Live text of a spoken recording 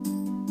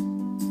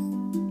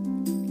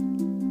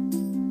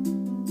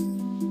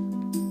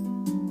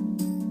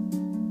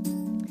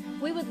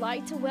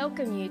like to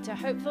welcome you to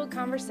Hope-Filled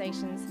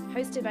Conversations,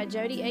 hosted by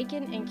Jody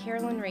Aiken and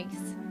Carolyn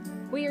Reese.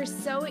 We are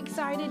so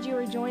excited you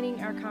are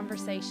joining our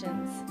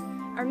conversations.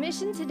 Our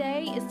mission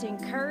today is to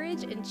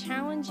encourage and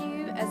challenge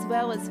you, as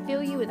well as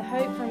fill you with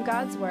hope from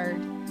God's Word.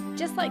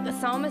 Just like the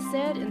psalmist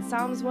said in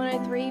Psalms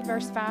 103,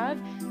 verse 5,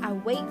 I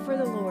wait for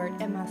the Lord,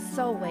 and my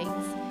soul waits,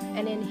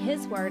 and in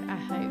His Word I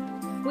hope.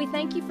 We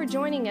thank you for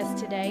joining us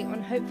today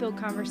on Hope-Filled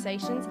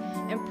Conversations,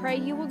 and pray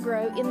you will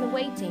grow in the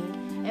waiting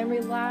and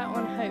rely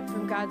on hope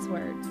from God's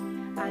Word.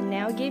 I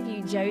now give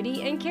you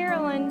Jody and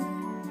Carolyn.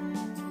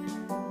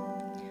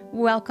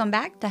 Welcome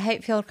back to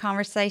Hope-Filled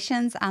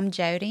Conversations. I'm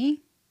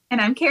Jody.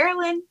 And I'm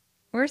Carolyn.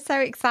 We're so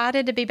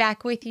excited to be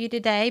back with you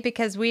today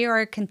because we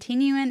are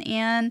continuing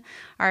in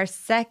our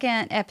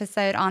second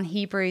episode on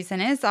Hebrews,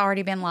 and it's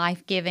already been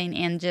life-giving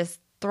and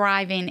just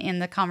thriving in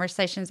the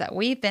conversations that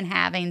we've been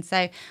having.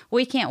 So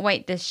we can't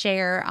wait to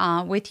share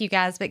with you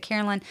guys. But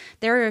Carolyn,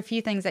 there are a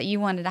few things that you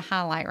wanted to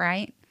highlight,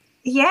 right?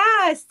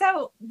 Yeah,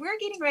 so we're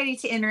getting ready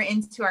to enter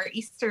into our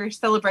Easter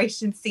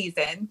celebration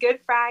season, Good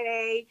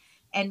Friday,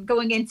 and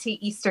going into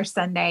Easter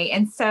Sunday.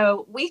 And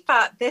so we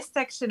thought this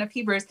section of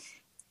Hebrews,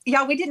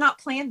 y'all, we did not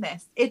plan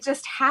this. It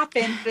just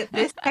happened that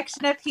this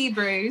section of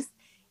Hebrews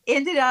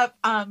ended up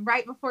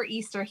right before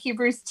Easter,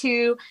 Hebrews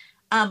 2,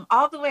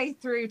 all the way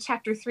through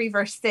chapter 3,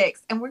 verse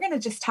 6. And we're going to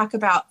just talk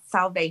about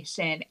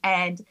salvation.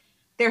 And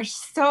there's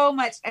so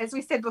much, as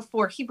we said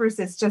before, Hebrews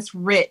is just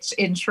rich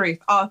in truth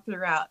all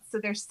throughout. So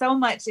there's so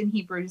much in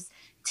Hebrews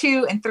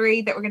 2 and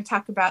 3 that we're going to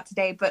talk about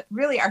today. But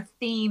really our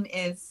theme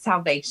is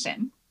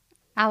salvation.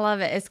 I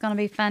love it. It's going to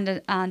be fun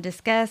to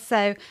discuss.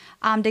 So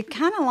to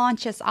kind of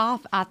launch us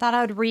off, I thought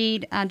I would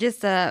read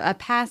just a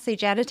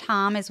passage at a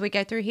time as we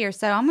go through here.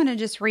 So I'm going to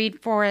just read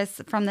for us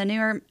from the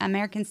New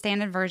American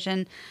Standard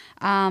Version,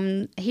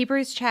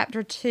 Hebrews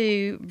chapter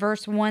 2,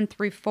 verse 1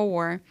 through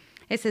 4.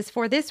 It says,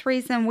 "For this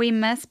reason we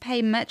must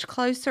pay much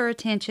closer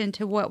attention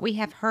to what we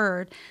have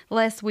heard,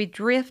 lest we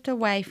drift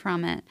away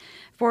from it.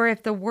 For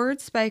if the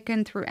word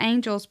spoken through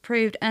angels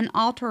proved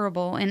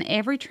unalterable, and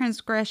every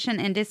transgression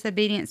and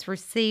disobedience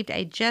received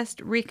a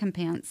just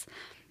recompense,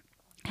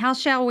 how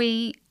shall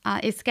we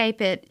escape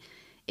it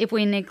if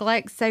we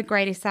neglect so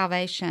great a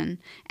salvation?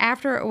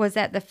 After it was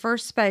at the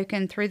first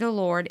spoken through the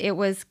Lord, it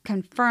was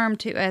confirmed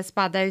to us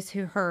by those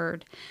who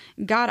heard.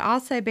 God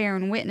also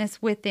bearing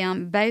witness with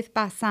them, both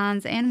by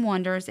signs and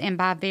wonders, and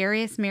by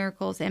various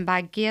miracles, and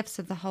by gifts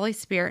of the Holy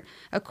Spirit,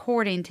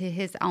 according to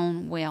His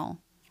own will."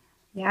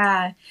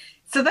 Yeah.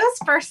 So those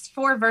first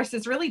 4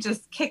 verses really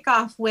just kick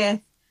off with,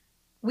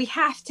 we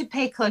have to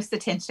pay close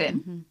attention.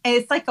 Mm-hmm. And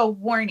it's like a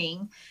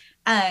warning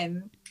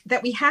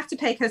that we have to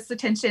pay close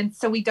attention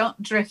so we don't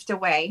drift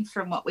away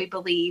from what we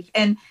believe.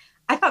 And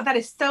I thought that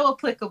is so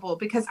applicable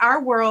because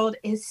our world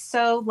is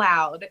so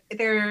loud.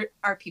 There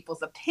are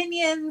people's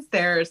opinions,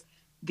 there's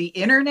the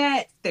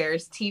internet,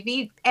 there's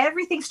TV,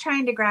 everything's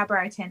trying to grab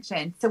our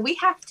attention. So we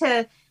have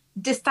to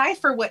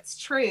decipher what's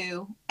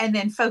true and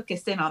then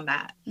focus in on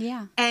that.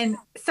 Yeah. And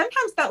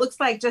sometimes that looks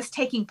like just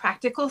taking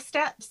practical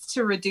steps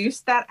to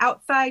reduce that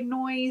outside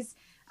noise.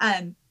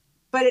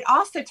 But it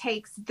also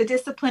takes the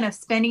discipline of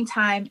spending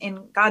time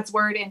in God's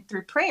word and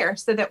through prayer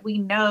so that we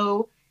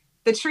know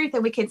the truth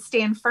and we can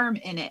stand firm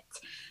in it.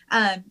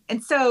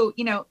 And so,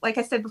 like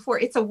I said before,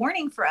 it's a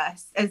warning for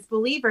us as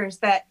believers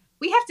that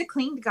we have to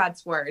cling to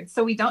God's word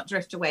so we don't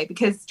drift away,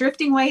 because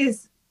drifting away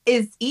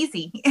is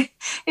easy.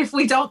 If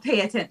we don't pay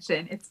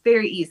attention, it's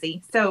very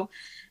easy. So,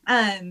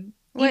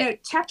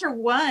 chapter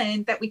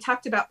 1 that we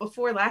talked about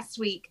before last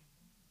week,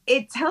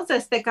 it tells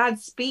us that God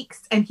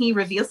speaks and He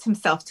reveals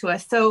Himself to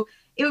us. So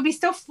it would be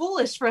so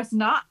foolish for us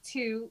not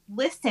to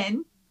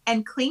listen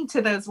and cling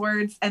to those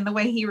words and the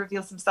way He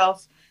reveals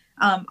Himself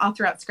all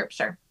throughout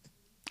Scripture.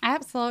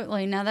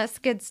 Absolutely. No, that's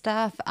good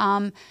stuff.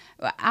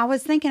 I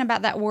was thinking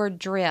about that word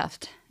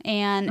drift.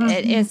 And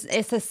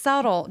it's a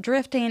subtle,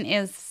 drifting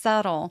is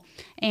subtle.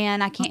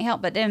 And I can't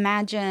help but to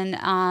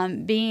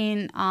imagine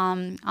being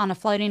on a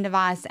floating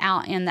device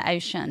out in the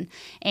ocean.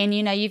 And,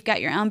 you've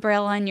got your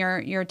umbrella and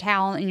your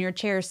towel and your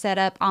chair set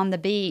up on the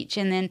beach.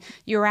 And then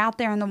you're out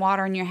there in the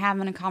water and you're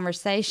having a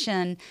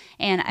conversation.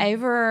 And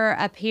over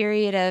a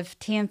period of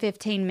 10,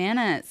 15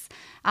 minutes,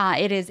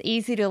 it is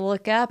easy to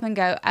look up and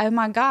go, oh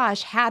my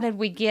gosh, how did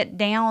we get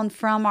down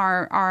from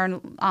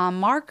our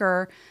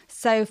marker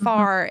so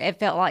far? It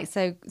felt like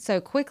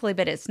so quickly,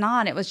 but it's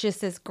not. It was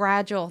just this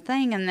gradual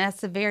thing, and that's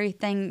the very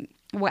thing.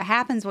 What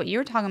happens? What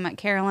you're talking about,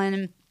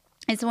 Carolyn,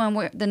 is when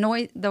the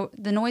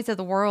noise of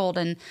the world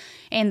and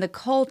the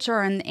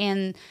culture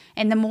and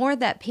the more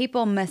that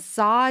people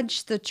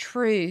massage the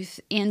truth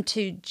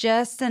into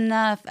just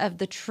enough of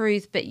the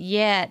truth, but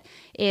yet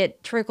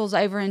it trickles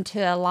over into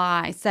a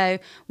lie. So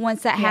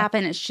once that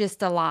happens, it's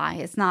just a lie.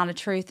 It's not a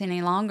truth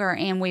any longer,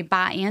 and we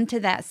buy into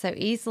that so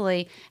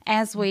easily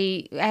as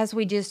we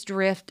just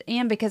drift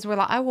in, because we're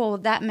like, oh well,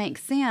 that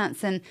makes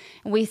sense, and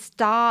we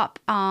stop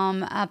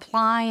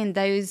applying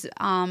those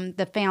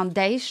the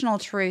foundational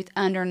truth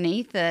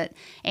underneath it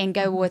and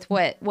go with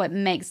what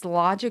makes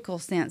logical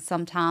sense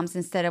sometimes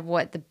instead of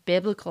what the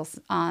biblical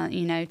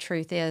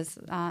truth is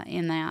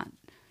in that.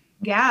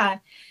 Yeah.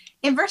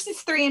 In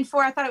verses 3 and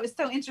 4, I thought it was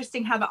so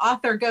interesting how the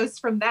author goes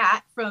from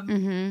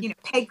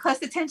pay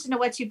close attention to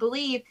what you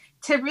believe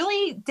to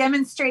really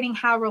demonstrating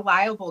how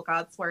reliable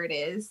God's word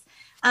is.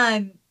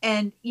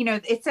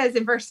 It says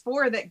in verse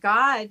 4 that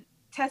God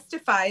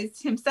testifies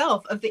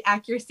himself of the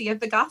accuracy of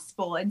the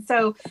gospel. And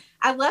so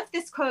I love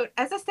this quote.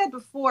 As I said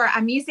before,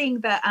 I'm using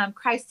the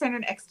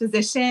Christ-centered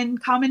exposition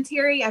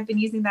commentary. I've been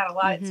using that a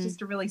lot. It's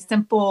just a really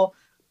simple,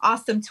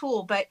 awesome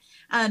tool. But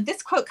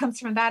this quote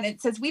comes from that.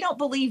 It says, "We don't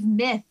believe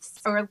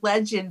myths or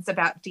legends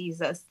about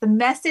Jesus. The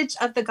message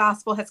of the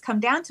gospel has come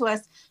down to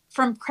us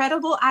from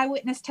credible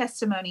eyewitness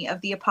testimony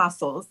of the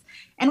apostles."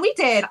 And we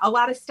did a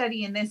lot of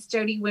study in this,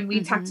 Jody, when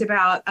we talked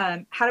about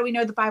how do we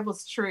know the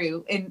Bible's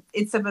true in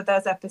some of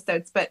those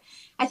episodes. But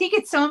I think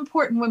it's so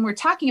important when we're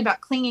talking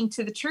about clinging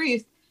to the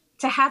truth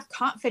to have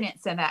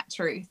confidence in that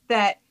truth,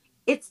 that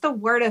it's the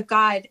word of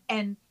God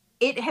and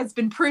it has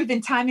been proven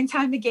time and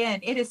time again.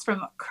 It is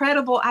from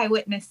credible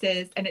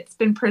eyewitnesses and it's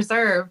been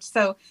preserved.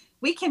 So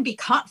we can be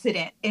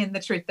confident in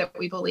the truth that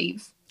we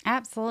believe.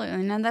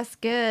 Absolutely. No, that's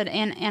good.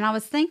 And I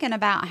was thinking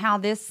about how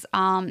this,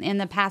 in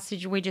the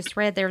passage we just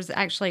read, there's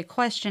actually a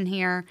question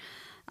here.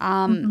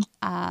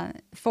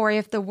 For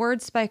if the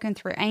word spoken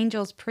through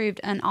angels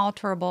proved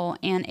unalterable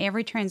and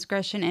every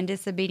transgression and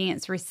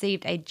disobedience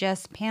received a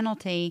just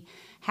penalty,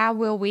 how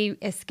will we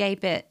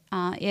escape it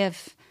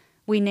if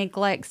we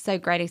neglect so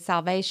great a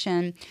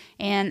salvation?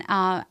 And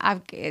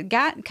I've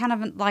got kind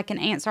of like an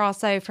answer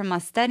also from my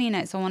study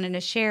notes I wanted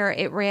to share.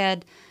 It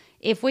read,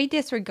 if we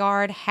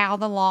disregard how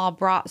the law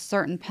brought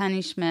certain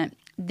punishment,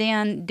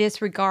 then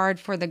disregard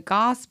for the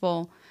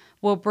gospel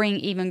will bring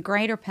even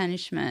greater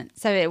punishment.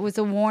 So it was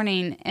a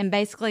warning, and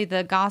basically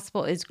the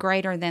gospel is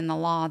greater than the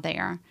law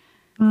there.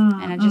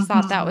 And I just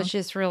thought that was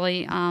just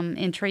really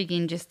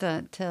intriguing just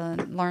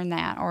to learn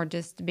that, or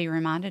just to be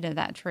reminded of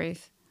that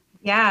truth.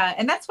 Yeah,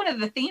 and that's one of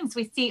the themes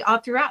we see all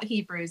throughout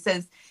Hebrews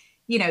is,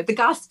 the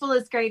gospel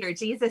is greater,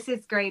 Jesus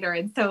is greater.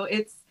 And so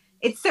it's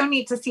so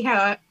neat to see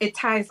how it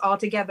ties all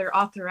together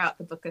all throughout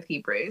the book of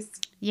Hebrews.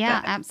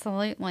 Yeah,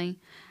 absolutely.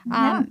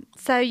 Yeah.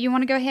 So you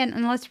want to go ahead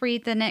and let's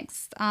read the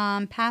next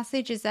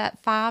passage. Is that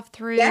 5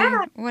 through,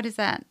 what is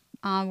that?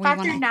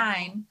 5 through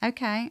 9.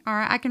 Okay, all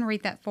right, I can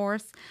read that for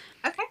us.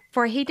 Okay.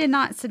 For he did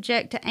not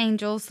subject to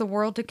angels the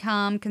world to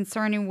come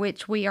concerning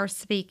which we are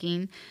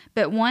speaking,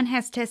 but one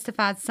has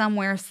testified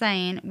somewhere,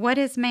 saying, What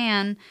is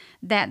man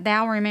that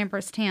thou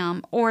rememberest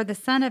him, or the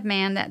son of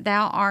man that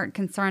thou art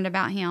concerned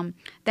about him?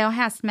 Thou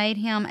hast made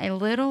him a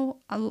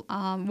little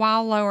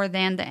while lower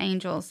than the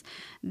angels.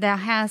 Thou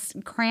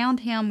hast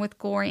crowned him with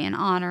glory and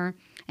honor,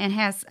 and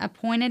hast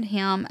appointed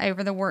him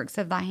over the works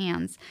of thy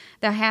hands.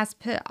 Thou hast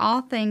put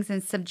all things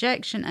in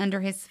subjection under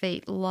his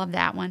feet. Love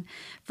that one.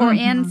 For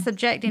in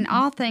subjecting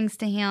all things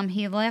to him,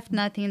 he left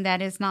nothing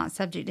that is not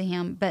subject to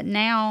him. But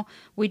now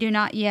we do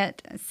not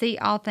yet see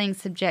all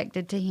things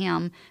subjected to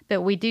him,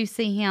 but we do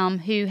see him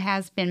who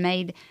has been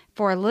made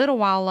for a little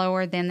while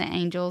lower than the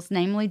angels,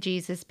 namely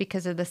Jesus,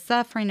 because of the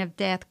suffering of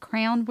death,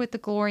 crowned with the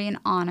glory and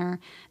honor,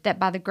 that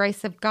by the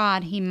grace of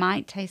God he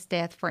might taste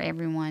death for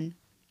everyone.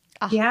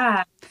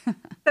 Yeah.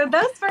 So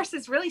those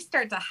verses really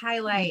start to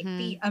highlight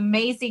the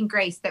amazing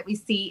grace that we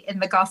see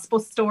in the gospel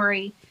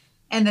story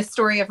and the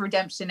story of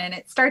redemption. And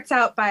it starts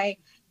out by,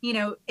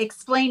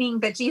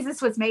 explaining that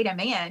Jesus was made a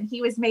man.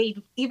 He was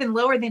made even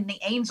lower than the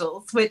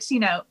angels, which,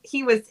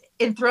 he was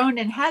enthroned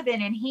in heaven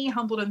and he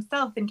humbled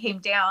himself and came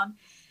down.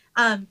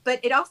 But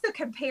it also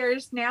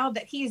compares now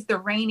that he's the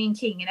reigning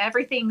king and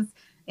everything's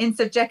in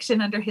subjection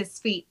under his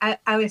feet. I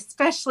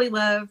especially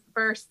love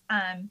verse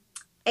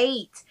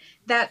 8,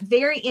 that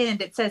very end.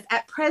 It says,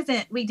 at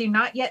present, we do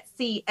not yet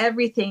see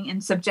everything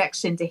in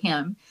subjection to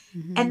him.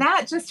 And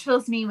that just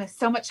fills me with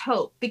so much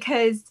hope,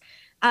 because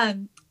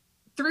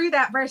through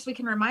that verse, we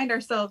can remind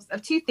ourselves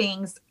of two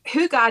things: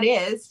 who God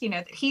is,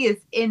 that he is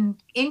in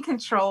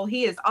control.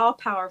 He is all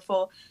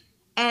powerful.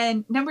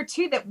 And number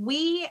two, that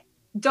we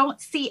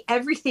don't see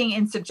everything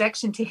in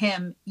subjection to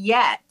him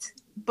yet,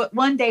 but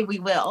one day we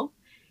will.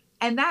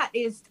 And that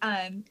is,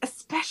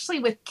 especially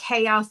with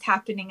chaos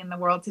happening in the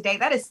world today,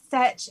 that is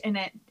such an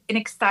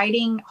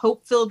exciting,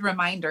 hope-filled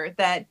reminder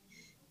that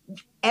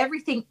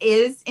everything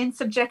is in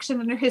subjection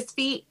under his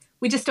feet.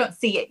 We just don't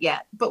see it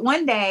yet. But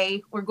one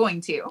day we're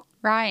going to.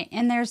 Right.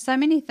 And there's so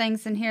many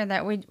things in here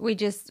that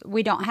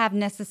we don't have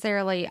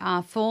necessarily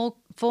full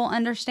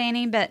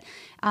understanding, but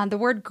the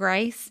word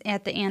grace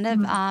at the end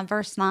of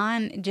verse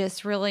 9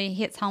 just really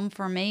hits home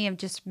for me, of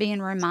just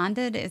being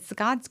reminded it's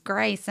God's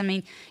grace. I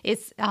mean,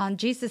 it's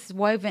Jesus is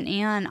woven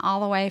in all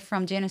the way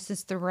from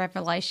Genesis through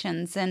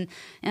Revelations, and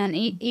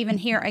even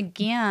here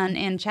again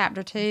in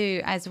chapter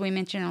 2, as we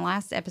mentioned in the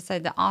last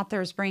episode, the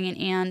author is bringing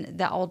in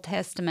the Old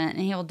Testament,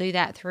 and he'll do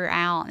that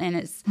throughout, and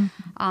it's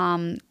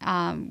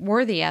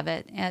worthy of it.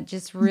 It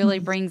just really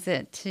brings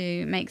it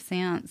to make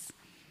sense.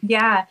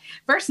 Yeah.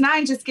 Verse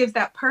 9 just gives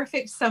that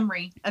perfect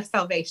summary of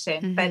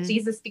salvation, that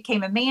Jesus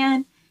became a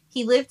man.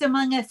 He lived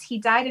among us. He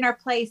died in our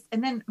place.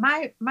 And then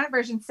my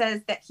version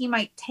says that he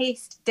might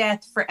taste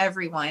death for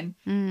everyone.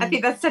 I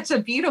think that's such a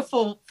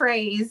beautiful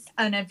phrase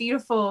and a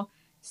beautiful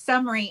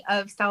summary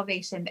of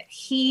salvation, that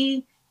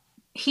he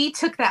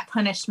took that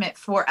punishment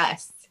for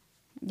us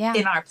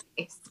in our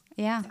place.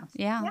 Yeah.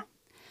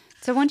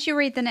 So once you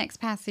read the next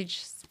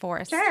passage for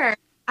us. Sure.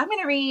 I'm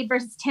going to read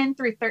verses 10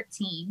 through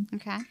 13.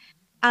 Okay.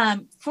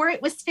 For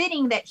it was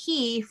fitting that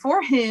he,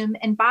 for whom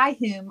and by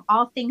whom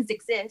all things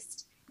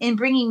exist, in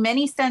bringing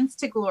many sons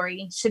to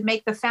glory, should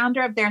make the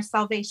founder of their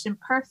salvation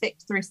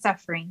perfect through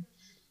suffering.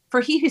 For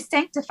he who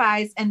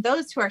sanctifies and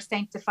those who are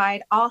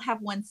sanctified all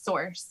have one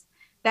source.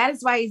 That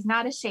is why he's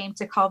not ashamed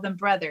to call them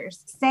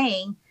brothers,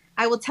 saying,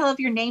 I will tell of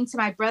your name to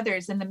my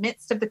brothers in the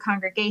midst of the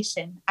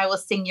congregation. I will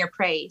sing your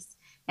praise.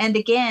 And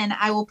again,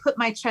 I will put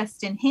my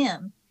trust in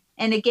him.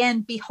 And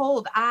again,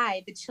 behold,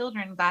 I, the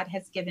children God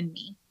has given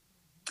me.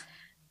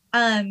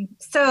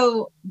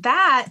 So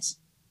that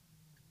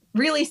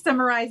really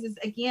summarizes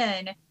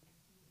again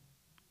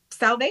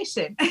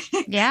salvation.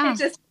 Yeah. It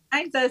just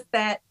reminds us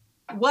that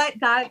what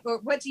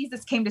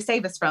Jesus came to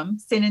save us from,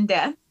 sin and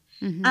death.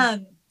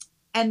 Mm-hmm.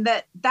 And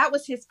that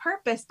was his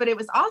purpose, but it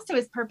was also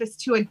his purpose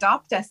to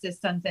adopt us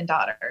as sons and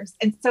daughters.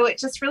 And so it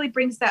just really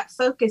brings that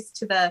focus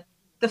to the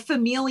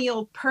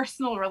familial,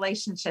 personal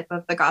relationship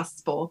of the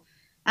gospel.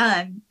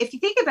 If you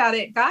think about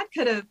it, God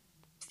could have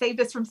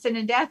saved us from sin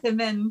and death and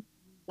then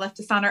left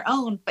us on our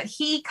own, but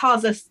he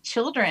calls us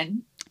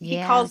children.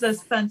 He calls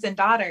us sons and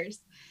daughters.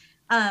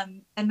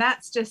 And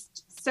that's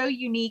just so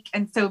unique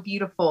and so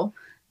beautiful.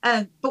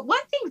 But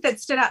one thing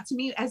that stood out to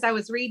me as I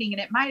was reading, and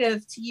it might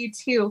have to you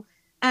too,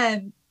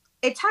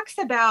 it talks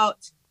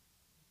about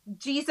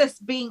Jesus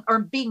being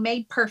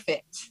made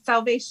perfect,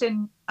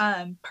 salvation,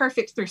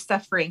 perfect through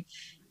suffering.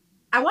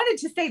 I wanted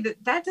to say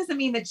that doesn't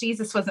mean that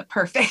Jesus wasn't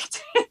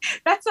perfect.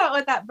 That's not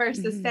what that verse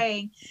is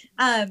saying.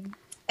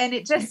 And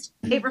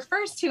it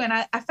refers to, and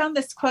I found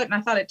this quote and I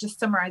thought it just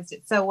summarized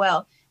it so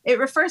well. It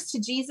refers to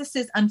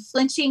Jesus's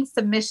unflinching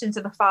submission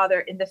to the Father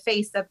in the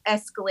face of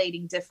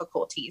escalating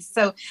difficulties.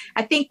 So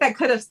I think that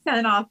could have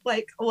sent off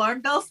like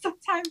alarm bells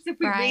sometimes if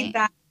we read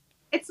that.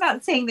 It's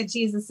not saying that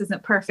Jesus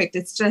isn't perfect.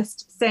 It's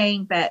just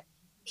saying that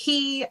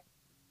it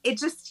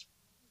just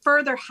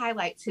further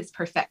highlights his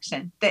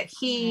perfection, that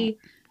he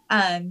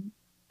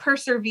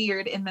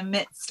persevered in the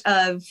midst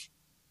of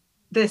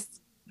this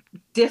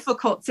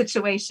difficult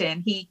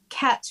situation. He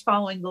kept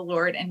following the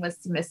Lord and was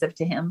submissive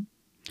to him.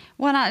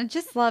 Well, I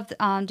just loved,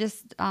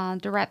 to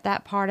wrap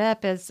that part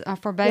up is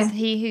for both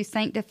he who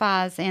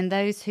sanctifies and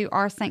those who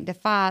are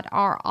sanctified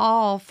are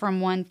all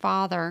from one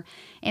Father.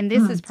 And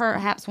this is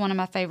perhaps one of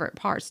my favorite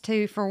parts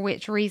too, for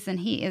which reason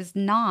he is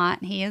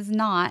not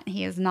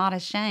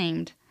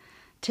ashamed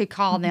to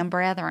call them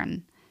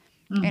brethren.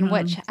 And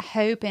what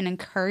hope and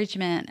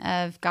encouragement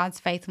of God's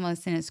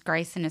faithfulness and his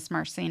grace and his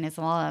mercy and his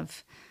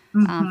love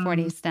for what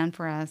he's done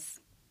for us.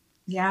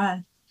 Yeah.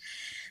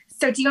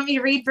 So do you want me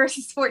to read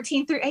verses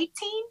 14 through 18?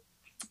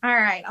 All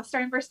right, I'll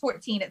start in verse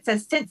 14. It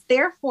says, since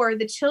therefore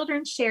the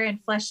children share in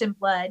flesh and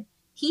blood,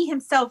 he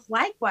himself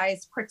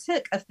likewise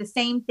partook of the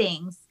same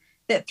things,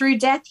 that through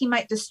death he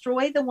might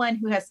destroy the one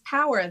who has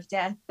power of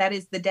death, that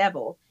is the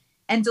devil,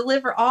 and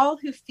deliver all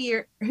who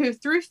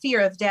through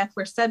fear of death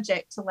were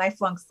subject to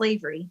lifelong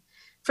slavery.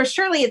 For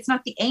surely it's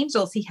not the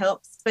angels he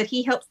helps, but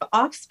he helps the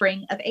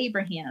offspring of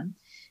Abraham.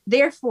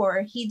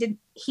 Therefore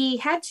he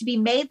had to be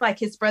made like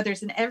his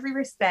brothers in every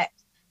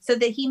respect, so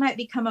that he might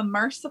become a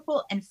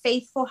merciful and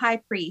faithful high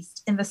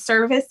priest in the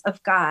service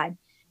of God,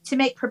 to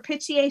make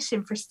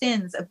propitiation for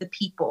sins of the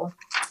people.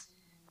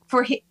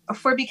 For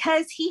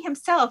because he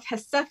himself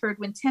has suffered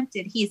when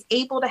tempted, he is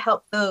able to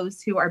help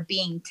those who are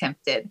being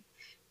tempted.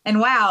 And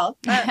wow.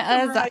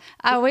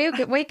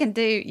 We can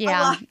do,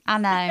 yeah, I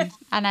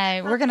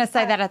know. We're going to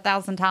say that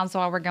 1,000 times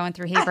while we're going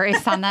through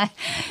Hebrews, I know.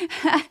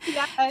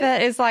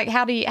 But it's like,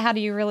 how do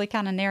you really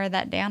kind of narrow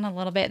that down a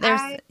little bit?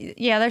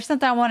 There's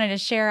something I wanted to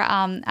share.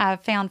 I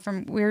found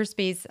from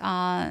Wiersbe's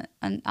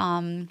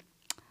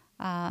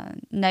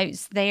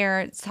notes there.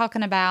 It's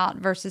talking about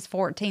verses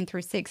 14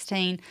 through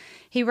 16.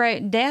 He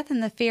wrote, death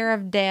and the fear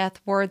of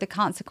death were the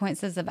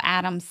consequences of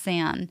Adam's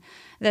sin.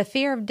 The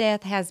fear of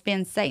death has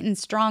been Satan's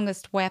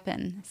strongest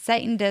weapon.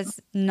 Satan does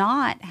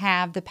not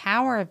have the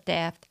power of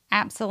death,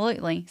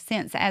 absolutely,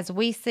 since as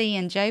we see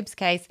in Job's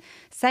case,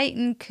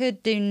 Satan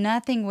could do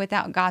nothing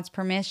without God's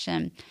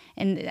permission.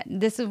 And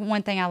this is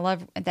one thing I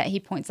love that he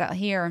points out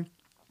here.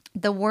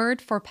 The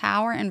word for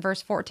power in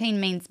verse 14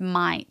 means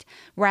might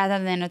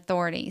rather than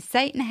authority.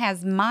 Satan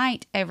has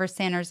might over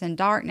sinners in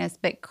darkness,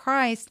 but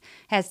Christ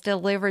has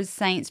delivered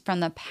saints from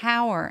the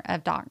power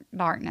of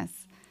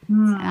darkness.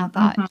 And I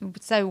thought,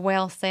 so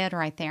well said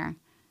right there.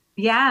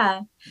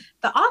 Yeah.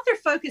 The author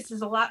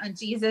focuses a lot on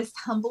Jesus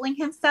humbling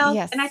himself.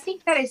 Yes. And I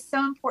think that is so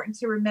important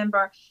to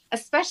remember,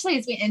 especially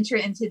as we enter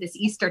into this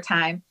Easter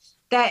time,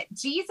 that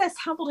Jesus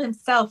humbled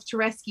himself to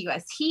rescue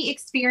us. He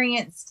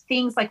experienced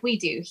things like we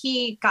do.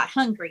 He got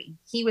hungry.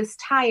 He was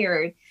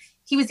tired.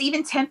 He was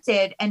even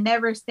tempted and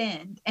never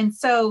sinned. And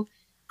so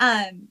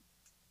I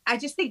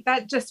just think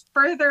that just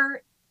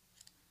further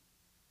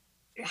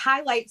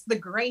highlights the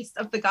grace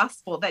of the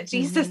gospel, that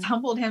Jesus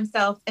humbled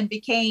himself and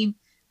became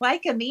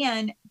like a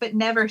man, but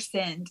never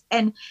sinned.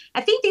 And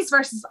I think these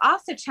verses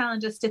also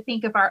challenge us to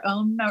think of our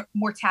own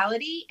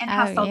mortality and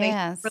how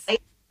salvation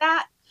relates to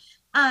that.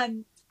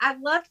 I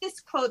love this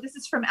quote. This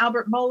is from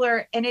Albert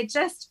Mohler, and it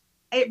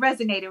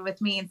resonated with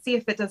me, and see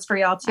if it does for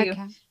y'all too.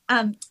 Okay.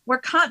 We're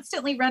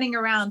constantly running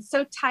around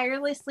so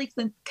tirelessly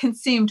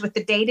consumed with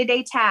the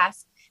day-to-day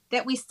tasks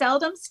that we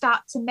seldom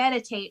stop to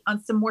meditate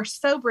on some more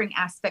sobering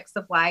aspects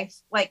of life,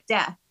 like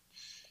death.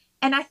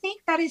 And I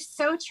think that is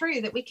so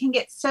true, that we can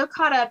get so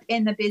caught up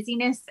in the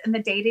busyness and the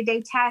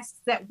day-to-day tasks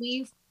that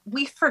we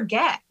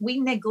forget, we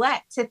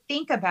neglect to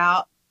think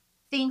about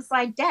things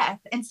like death.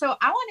 And so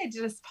I wanted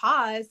to just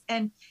pause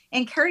and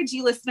encourage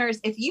you listeners,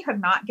 if you have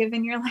not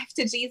given your life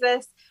to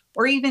Jesus,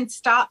 or even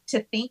stop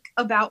to think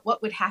about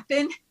what would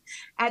happen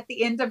at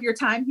the end of your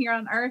time here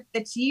on earth,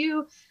 that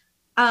you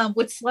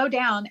would slow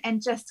down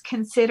and just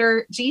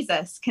consider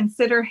Jesus,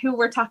 consider who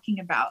we're talking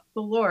about,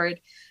 the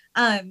Lord.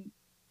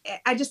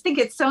 I just think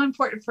it's so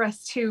important for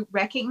us to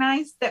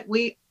recognize that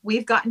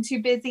we've gotten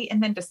too busy,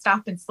 and then to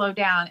stop and slow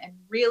down and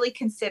really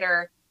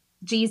consider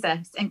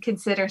Jesus and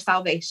consider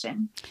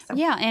salvation. So.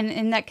 Yeah. And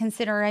in that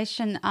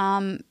consideration,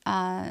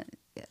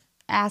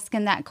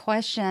 asking that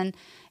question,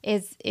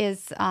 is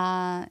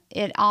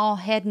it all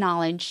head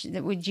knowledge?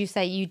 Would you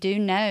say you do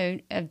know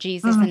of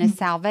Jesus and his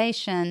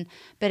salvation,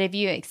 but have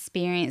you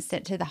experienced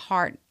it to the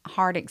heart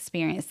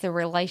experience, the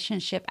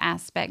relationship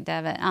aspect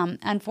of it?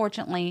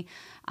 Unfortunately,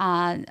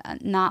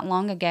 not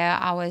long ago,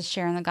 I was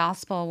sharing the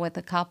gospel with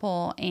a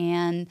couple,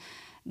 and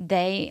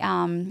they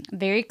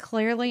very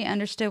clearly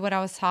understood what I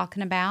was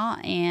talking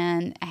about,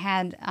 and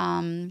had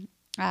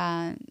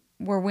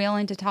were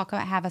willing to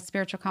have a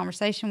spiritual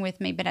conversation with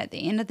me. But at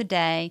the end of the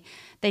day,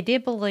 they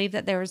did believe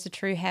that there was a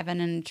true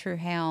heaven and a true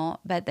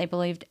hell, but they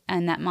believed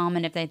in that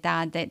moment, if they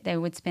died, that they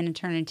would spend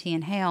eternity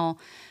in hell.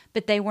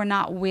 But they were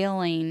not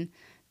willing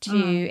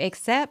to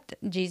accept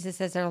Jesus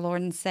as their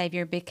Lord and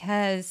Savior,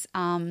 because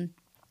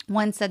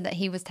one said that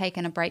he was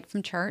taking a break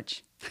from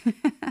church.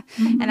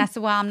 And I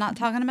said, well, I'm not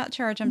talking about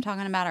church. I'm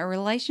talking about a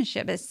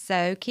relationship. It's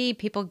so key.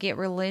 People get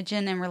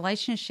religion and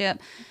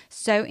relationship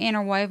so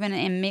interwoven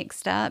and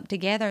mixed up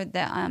together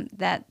that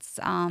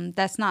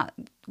that's not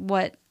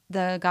what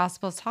the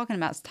gospel is talking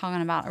about. It's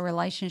talking about a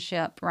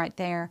relationship right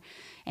there.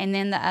 And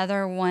then the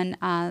other one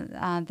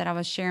that I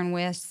was sharing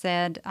with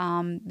said,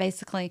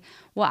 basically,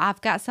 well,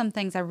 I've got some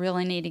things I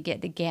really need to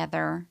get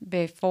together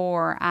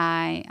before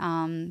I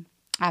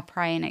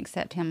pray and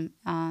accept him,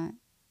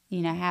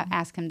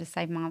 ask him to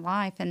save my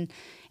life. And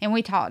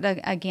we talked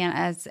again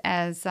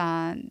as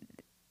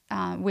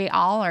we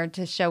all are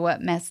to show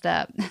up messed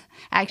up,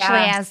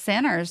 actually, as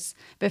sinners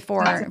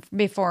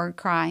before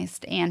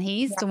Christ. And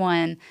he's the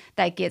one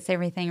that gets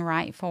everything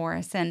right for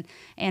us.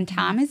 And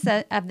time is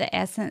of the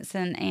essence,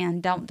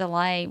 and don't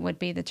delay would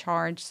be the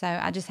charge. So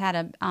I just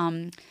had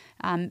to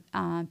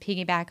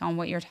piggyback on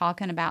what you're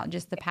talking about,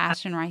 just the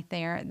passion right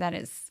there, that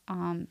is,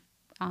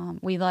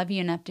 we love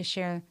you enough to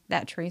share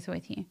that truth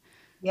with you.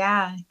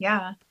 Yeah.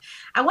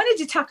 I wanted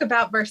to talk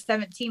about verse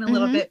 17 a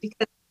little bit,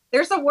 because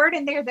there's a word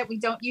in there that we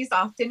don't use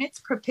often. It's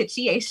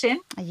propitiation.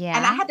 Yeah.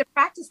 And I had to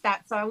practice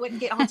that so I wouldn't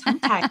get all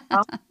tongue-tied.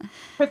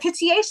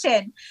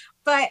 Propitiation.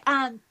 But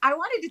I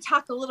wanted to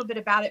talk a little bit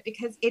about it,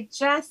 because it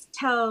just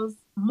tells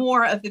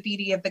more of the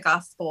beauty of the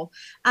gospel.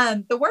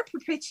 The word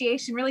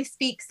propitiation really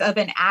speaks of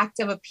an act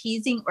of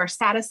appeasing or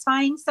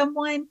satisfying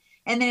someone.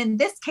 And then in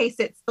this case,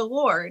 it's the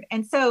Lord.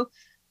 And so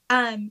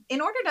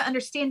in order to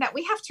understand that,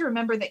 we have to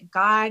remember that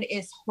God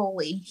is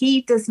holy.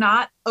 He does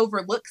not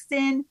overlook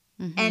sin,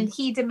 and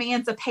he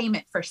demands a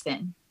payment for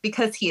sin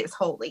because he is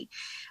holy.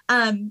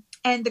 And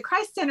the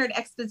Christ-centered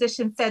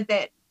exposition said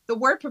that the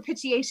word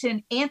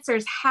propitiation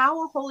answers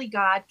how a holy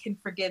God can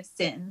forgive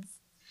sins.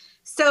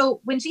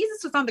 So when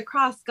Jesus was on the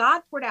cross,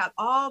 God poured out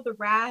all the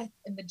wrath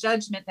and the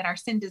judgment that our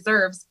sin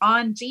deserves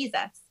on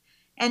Jesus.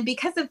 And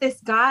because of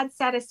this, God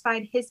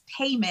satisfied his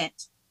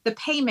payment, the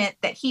payment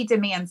that he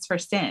demands for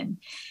sin.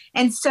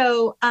 And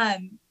so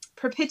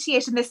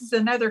propitiation, this is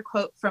another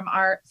quote from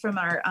our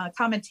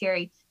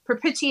commentary.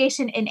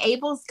 Propitiation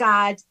enables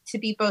God to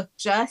be both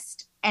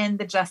just and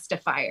the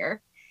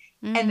justifier.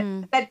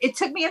 And that it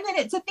took me a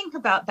minute to think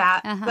about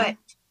that, but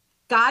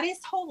God is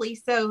holy,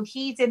 so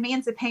he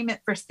demands a payment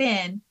for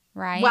sin,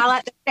 right? While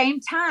at the same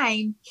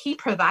time, he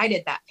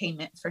provided that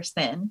payment for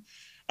sin.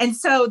 And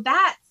so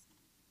that's,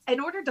 in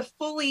order to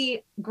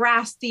fully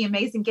grasp the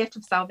amazing gift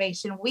of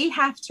salvation, we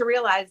have to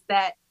realize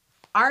that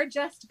our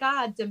just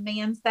God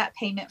demands that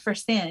payment for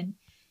sin.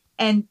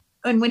 And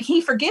when he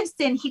forgives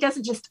sin, he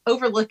doesn't just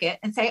overlook it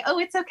and say, oh,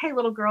 it's okay,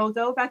 little girl,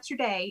 go about your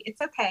day. It's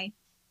okay.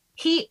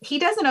 He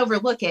doesn't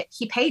overlook it.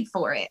 He paid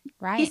for it.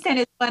 Right. He sent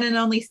his one and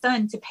only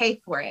son to pay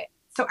for it.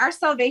 So our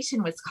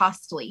salvation was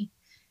costly.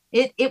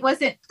 It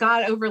wasn't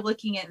God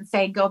overlooking it and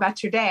saying, go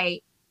about your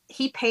day.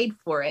 He paid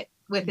for it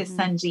with his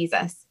son,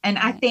 Jesus. And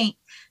I think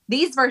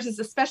these verses,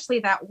 especially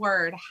that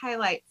word,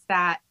 highlights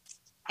that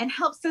and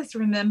helps us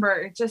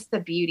remember just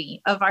the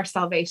beauty of our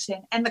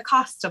salvation and the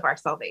cost of our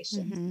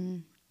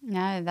salvation.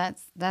 No,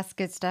 that's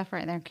good stuff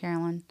right there,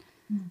 Carolyn.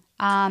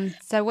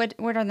 So what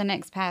are the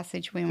next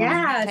passage we want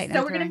to take them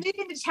so we're going to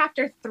move into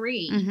chapter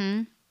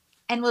 3,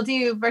 and we'll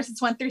do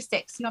verses 1 through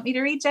 6. You want me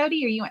to read,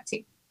 Jody, or you want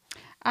to?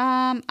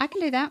 I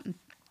can do that.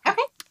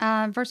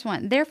 Okay. Verse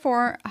 1.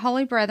 Therefore,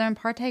 holy brethren,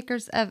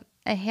 partakers of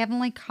a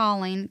heavenly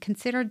calling,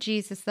 consider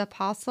Jesus the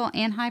apostle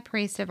and high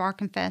priest of our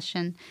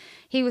confession.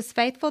 He was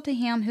faithful to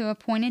him who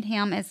appointed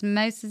him, as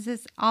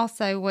Moses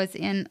also was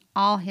in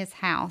all his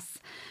house.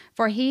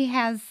 For he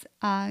has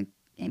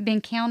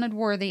been counted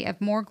worthy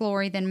of more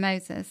glory than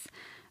Moses,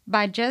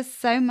 by just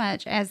so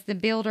much as the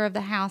builder of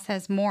the house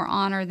has more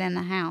honor than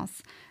the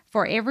house.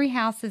 For every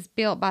house is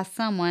built by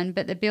someone,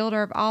 but the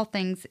builder of all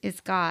things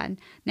is God.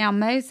 Now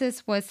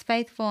Moses was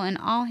faithful in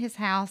all his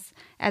house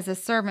as a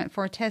servant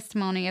for a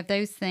testimony of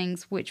those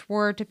things which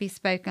were to be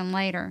spoken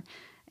later.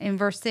 In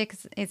verse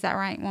 6, is that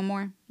right? One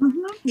more?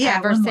 Yeah,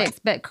 verse 6.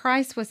 But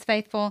Christ was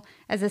faithful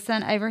as a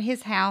son over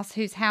his house,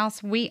 whose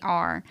house we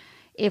are,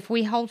 if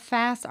we hold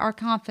fast our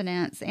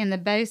confidence and the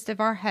boast of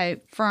our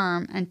hope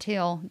firm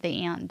until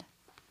the end.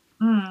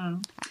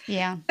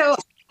 Yeah. So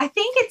I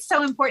think it's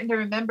so important to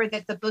remember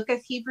that the book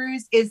of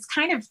Hebrews is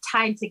kind of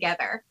tied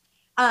together.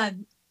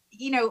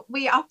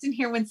 We often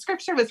hear when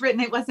scripture was written,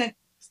 it wasn't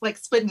like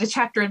split into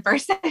chapter and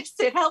verses.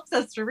 It helps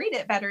us to read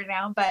it better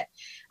now. But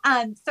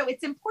so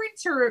it's important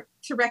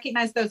to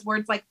recognize those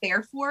words like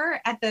therefore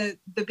at the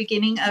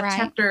beginning of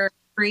chapter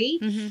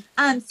 3.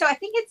 So I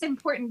think it's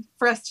important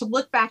for us to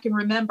look back and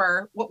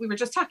remember what we were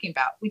just talking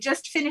about. We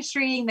just finished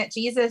reading that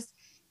Jesus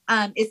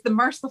is the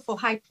merciful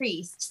high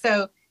priest.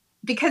 So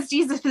because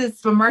Jesus is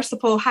the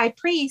merciful high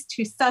priest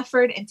who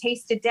suffered and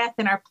tasted death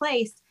in our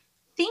place,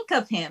 think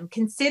of him,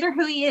 consider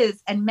who he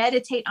is, and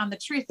meditate on the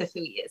truth of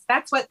who he is.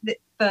 That's what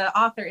the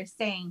author is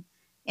saying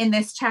in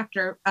this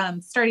chapter,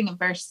 starting in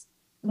verse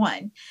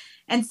 1.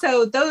 And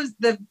so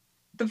the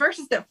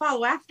verses that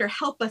follow after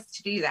help us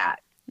to do that.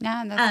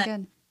 Yeah, that's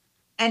good.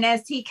 And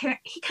as he kind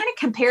of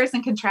compares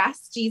and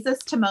contrasts Jesus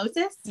to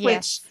Moses,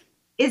 which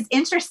is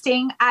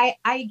interesting. I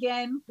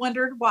again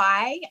wondered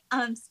why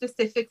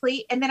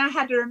specifically. And then I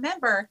had to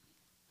remember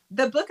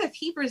the book of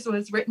Hebrews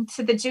was written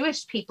to the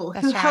Jewish people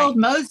who held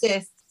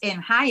Moses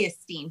in high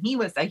esteem. He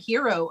was a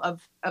hero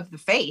of the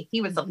faith. He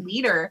was a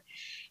leader.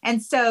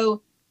 And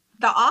so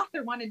the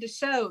author wanted to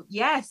show,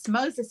 yes,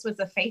 Moses was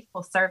a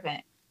faithful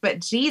servant,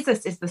 but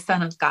Jesus is the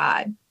Son of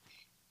God.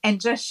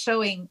 And just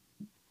showing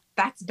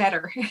that's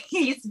better.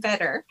 He's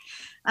better,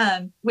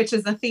 which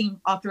is a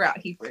theme all throughout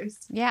Hebrews.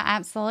 Yeah,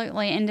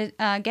 absolutely. And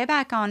to go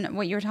back on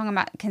what you were talking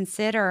about,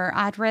 consider,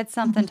 I'd read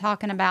something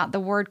talking about the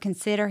word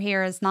consider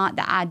here is not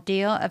the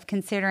idea of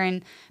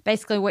considering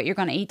basically what you're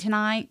going to eat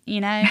tonight.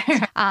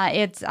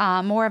 It's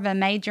more of a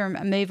major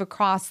move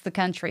across the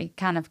country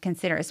kind of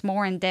consider. It's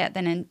more in depth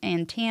and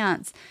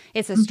intense.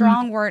 It's a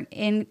strong word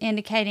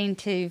indicating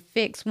to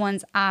fix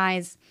one's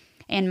eyes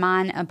and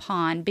mind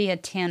upon, be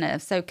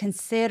attentive. So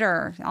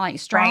consider,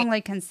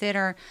 strongly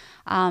consider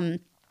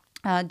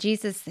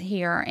Jesus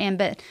here.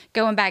 But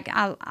going back,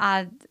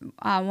 I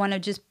want to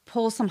just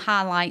pull some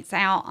highlights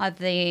out of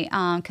the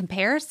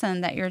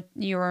comparison that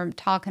you were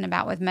talking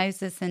about with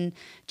Moses and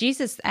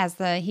Jesus, as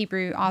the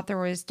Hebrew author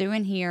was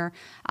doing here.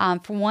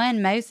 For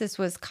one, Moses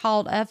was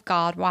called of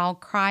God while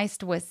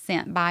Christ was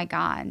sent by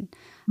God.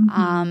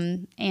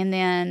 And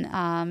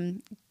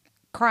then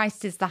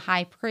Christ is the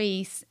high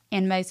priest,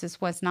 and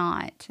Moses was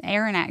not.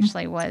 Aaron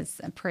actually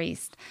was a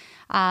priest.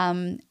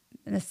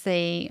 Let's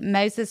see.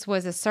 Moses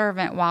was a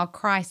servant while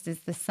Christ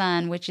is the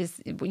son, which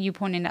is, you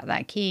pointed out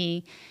that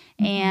key.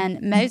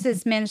 And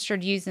Moses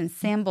ministered using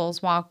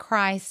symbols while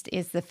Christ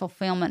is the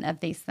fulfillment of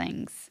these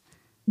things.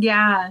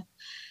 Yeah.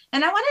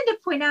 And I wanted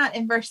to point out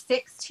in verse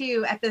 6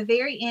 too, at the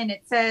very end,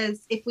 it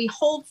says, if we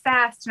hold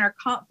fast in our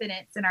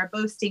confidence and our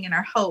boasting and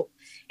our hope,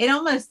 it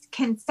almost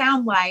can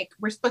sound like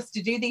we're supposed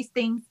to do these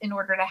things in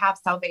order to have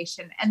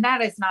salvation. And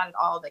that is not at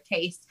all the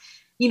case.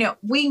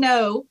 We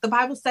know the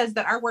Bible says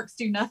that our works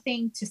do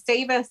nothing to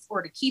save us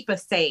or to keep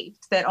us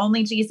saved, that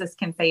only Jesus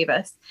can save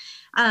us.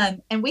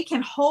 And we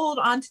can hold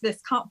on to this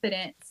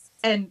confidence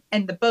and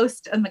the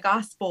boast and the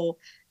gospel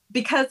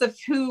because of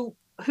who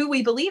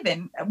we believe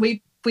in.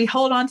 We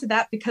hold on to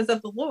that because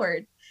of the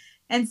Lord.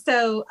 And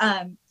so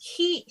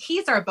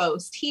he's our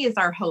boast. He is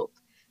our hope.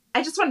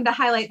 I just wanted to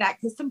highlight that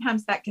because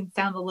sometimes that can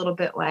sound a little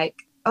bit like,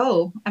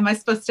 oh, am I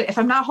supposed to, if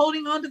I'm not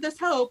holding on to this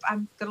hope,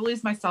 I'm going to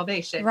lose my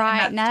salvation.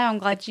 Right. No, I'm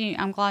glad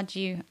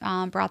you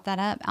brought that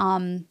up.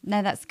 No,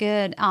 that's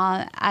good.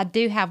 I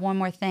do have one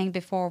more thing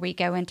before we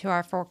go into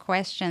our 4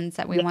 questions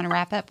that we want to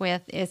wrap up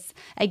with. It's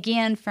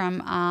again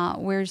from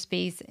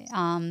Wiersbe's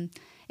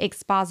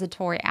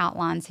expository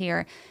outlines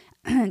here.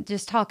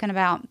 Just talking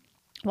about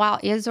while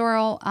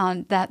Israel,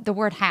 the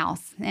word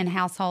house and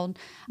household,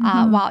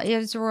 while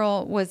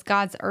Israel was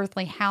God's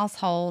earthly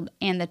household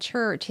and the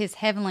church his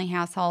heavenly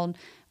household,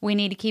 we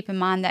need to keep in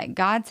mind that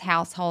God's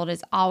household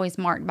is always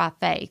marked by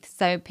faith.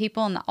 So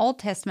people in the Old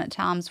Testament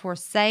times were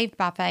saved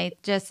by faith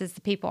just as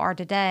the people are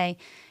today.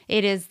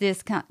 It is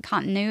this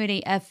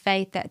continuity of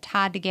faith that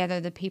tied together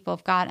the people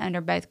of God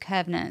under both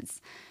covenants.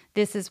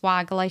 this is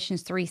why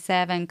Galatians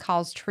 3:7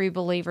 calls true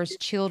believers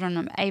children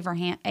of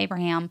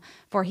Abraham,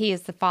 for he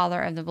is the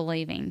father of the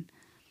believing.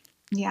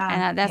 Yeah.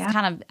 And that's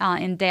kind of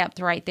in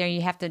depth right there.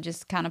 You have to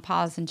just kind of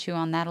pause and chew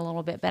on that a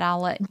little bit, but I'll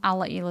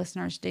let you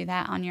listeners do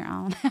that on your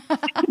own.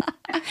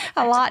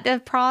 A lot to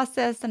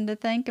process and to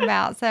think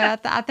about. So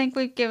I think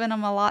we've given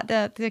them a lot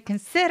to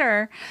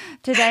consider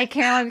today,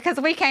 Carolyn, because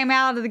we came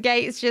out of the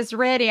gates just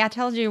ready. I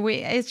told you,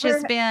 it's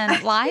just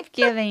been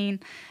life-giving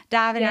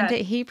diving into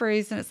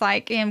Hebrews, and it's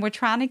like, and we're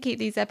trying to keep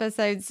these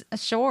episodes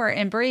short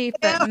and brief,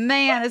 but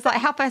man, it's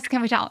like, how fast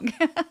can we talk?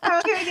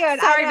 Okay, good.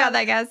 Sorry about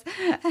that, guys.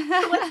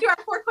 So let's do our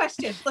 4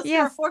 questions. Do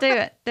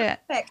it.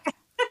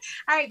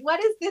 All right.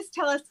 What does this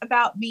tell us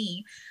about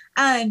me?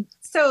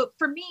 So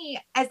for me,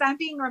 as I'm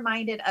being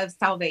reminded of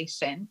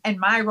salvation and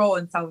my role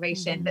in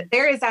salvation, that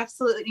there is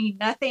absolutely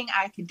nothing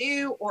I could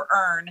do or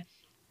earn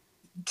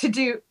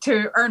to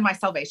earn my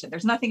salvation.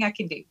 There's nothing I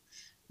can do.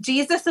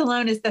 Jesus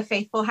alone is the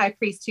faithful high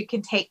priest who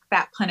can take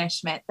that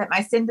punishment that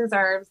my sin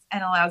deserves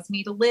and allows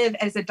me to live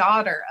as a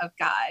daughter of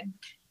God.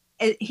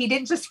 He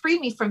didn't just free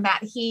me from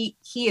that. He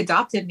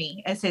adopted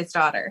me as his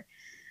daughter.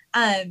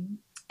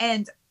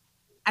 And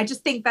I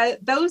just think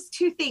that those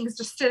 2 things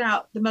just stood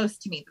out the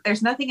most to me.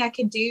 There's nothing I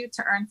can do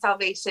to earn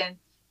salvation,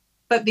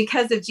 but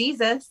because of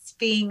Jesus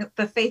being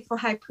the faithful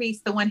high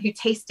priest, the one who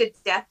tasted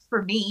death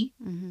for me,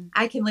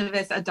 I can live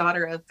as a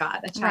daughter of God,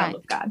 a child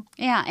of God.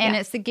 Yeah, and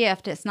it's a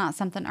gift. It's not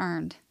something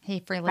earned. He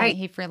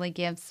freely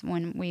gives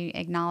when we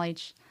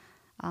acknowledge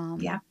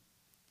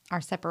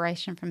our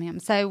separation from him.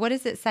 So what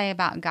does it say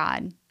about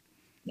God?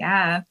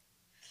 Yeah.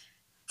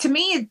 To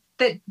me,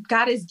 that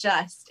God is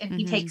just and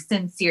he takes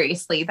sin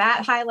seriously.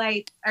 That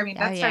highlights,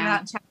 that started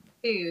out in chapter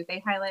 2.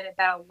 They highlighted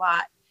that a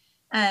lot.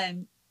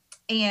 And,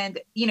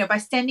 by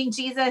sending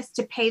Jesus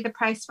to pay the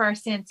price for our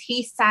sins,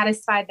 he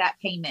satisfied that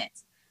payment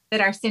that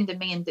our sin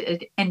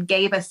demanded and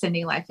gave us a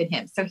new life in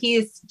him. So he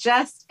is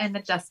just and the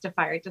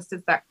justifier, just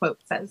as that quote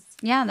says.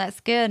 Yeah, that's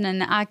good.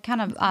 And I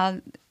kind of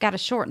got a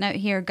short note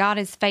here. God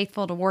is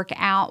faithful to work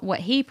out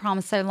what he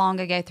promised so long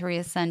ago through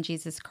his son,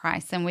 Jesus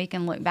Christ. And we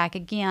can look back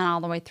again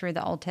all the way through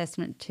the Old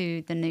Testament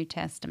to the New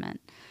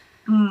Testament.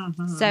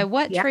 So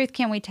what truth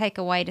can we take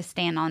away to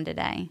stand on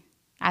today?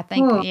 I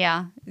think,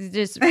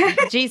 just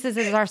Jesus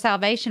is our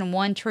salvation,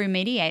 one true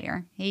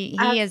mediator. He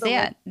is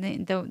it,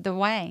 the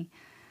way.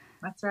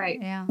 That's right.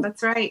 Yeah.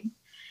 That's right.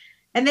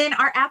 And then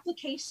our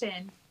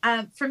application,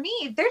 for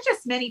me, there's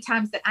just many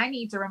times that I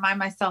need to remind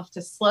myself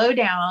to slow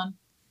down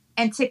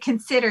and to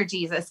consider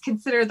Jesus,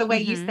 consider the way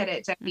you said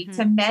it, Jody,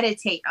 to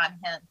meditate on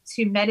him,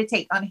 to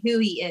meditate on who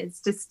he is,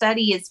 to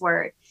study his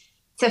word,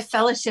 to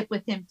fellowship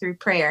with him through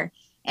prayer.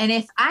 And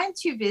if I'm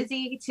too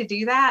busy to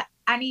do that,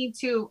 I need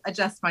to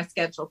adjust my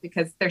schedule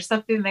because there's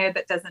something there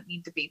that doesn't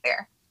need to be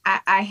there.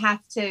 I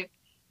have to.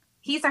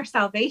 He's our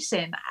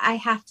salvation. I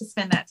have to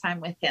spend that time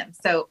with him.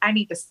 So I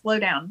need to slow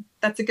down.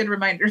 That's a good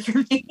reminder for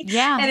me.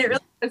 Yeah. And it really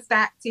goes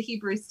back to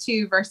Hebrews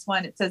 2, verse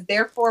 1. It says,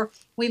 therefore,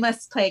 we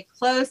must pay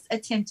close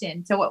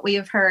attention to what we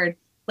have heard,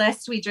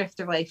 lest we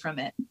drift away from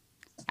it.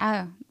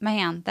 Oh,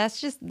 man,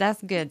 that's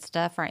good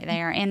stuff right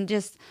there. And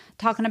just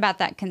talking about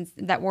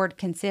that word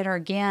consider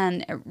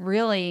again,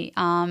 really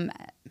an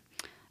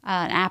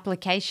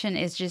application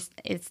is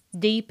it's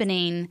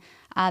deepening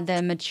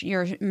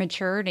your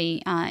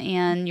maturity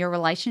in your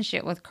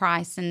relationship with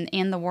Christ and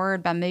in the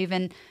Word by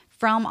moving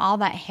from all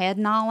that head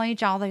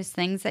knowledge, all those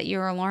things that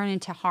you're learning,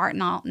 to heart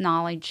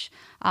knowledge,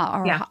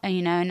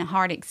 and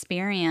heart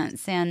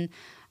experience, and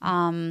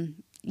and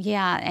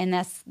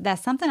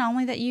that's something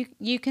only that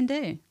you can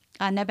do.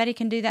 Nobody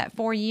can do that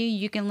for you.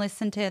 You can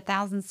listen to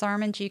 1,000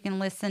 sermons. You can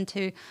listen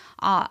to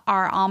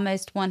our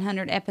almost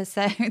 100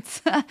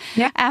 episodes.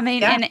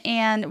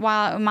 And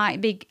while it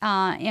might be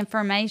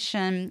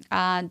information,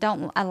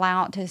 don't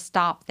allow it to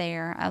stop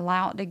there.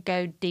 Allow it to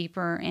go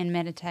deeper and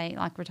meditate,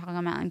 like we're talking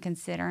about, and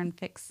consider and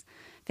fix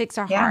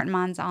our heart and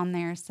minds on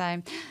there.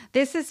 So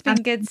this has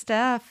been good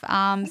stuff.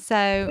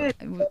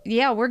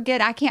 We're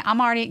good. I'm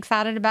already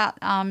excited about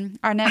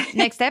our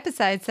next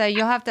episode. So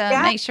you'll have to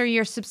make sure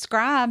you're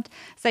subscribed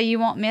so you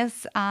won't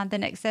miss the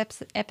next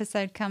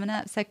episode coming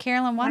up. So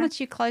Carolyn, why don't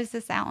you close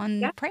this out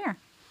in prayer?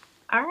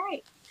 All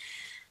right.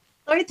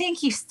 Lord,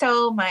 thank you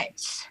so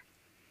much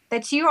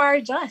that you are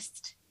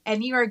just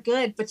and you are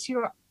good, but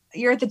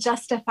you're the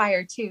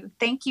justifier too.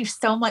 Thank you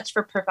so much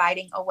for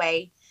providing a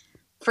way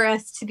for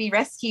us to be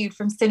rescued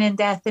from sin and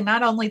death. And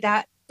not only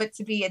that, but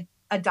to be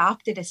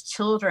adopted as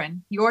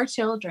children, your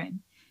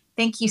children.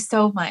 Thank you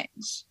so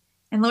much.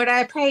 And Lord,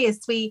 I pray as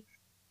we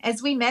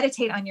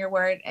meditate on your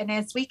word and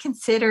as we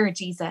consider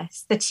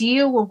Jesus, that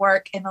you will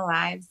work in the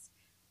lives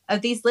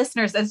of these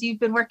listeners as you've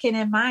been working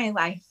in my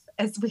life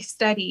as we've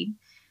studied.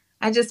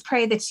 I just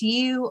pray that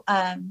you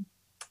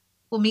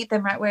will meet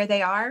them right where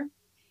they are.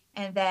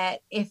 And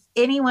that if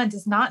anyone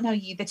does not know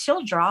you, that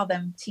you'll draw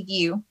them to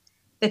you,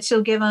 that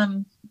you'll give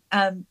them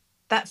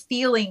that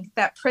feeling,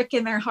 that prick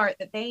in their heart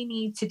that they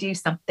need to do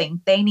something.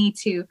 They need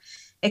to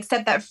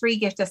accept that free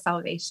gift of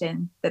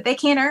salvation that they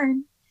can't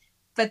earn,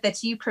 but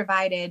that you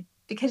provided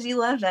because you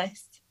love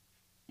us.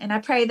 And I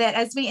pray that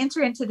as we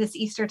enter into this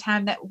Easter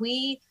time, that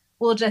we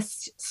we'll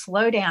just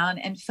slow down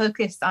and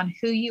focus on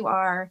who you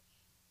are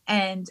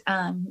and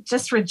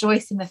just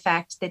rejoice in the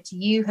fact that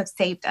you have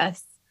saved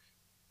us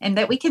and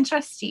that we can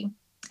trust you.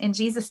 In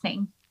Jesus'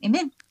 name,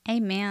 amen.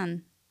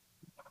 Amen.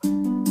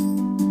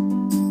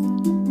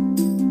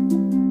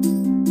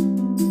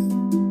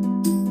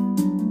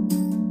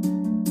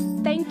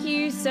 Thank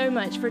you so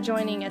much for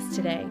joining us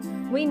today.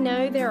 We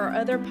know there are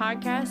other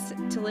podcasts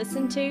to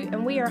listen to,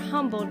 and we are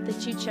humbled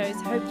that you chose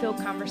Hope-Filled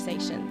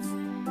Conversations.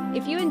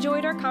 If you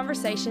enjoyed our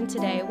conversation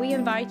today, we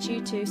invite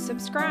you to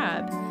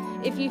subscribe.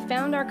 If you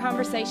found our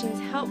conversations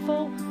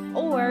helpful,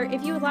 or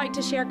if you would like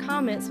to share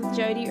comments with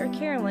Jody or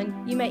Carolyn,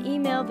 you may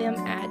email them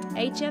at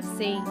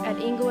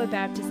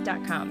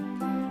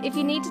hfc@inglewoodbaptist.com. If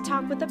you need to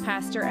talk with a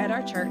pastor at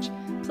our church,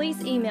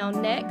 please email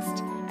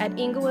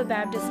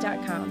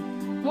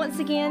next@inglewoodbaptist.com. Once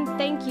again,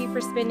 thank you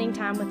for spending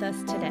time with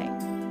us today.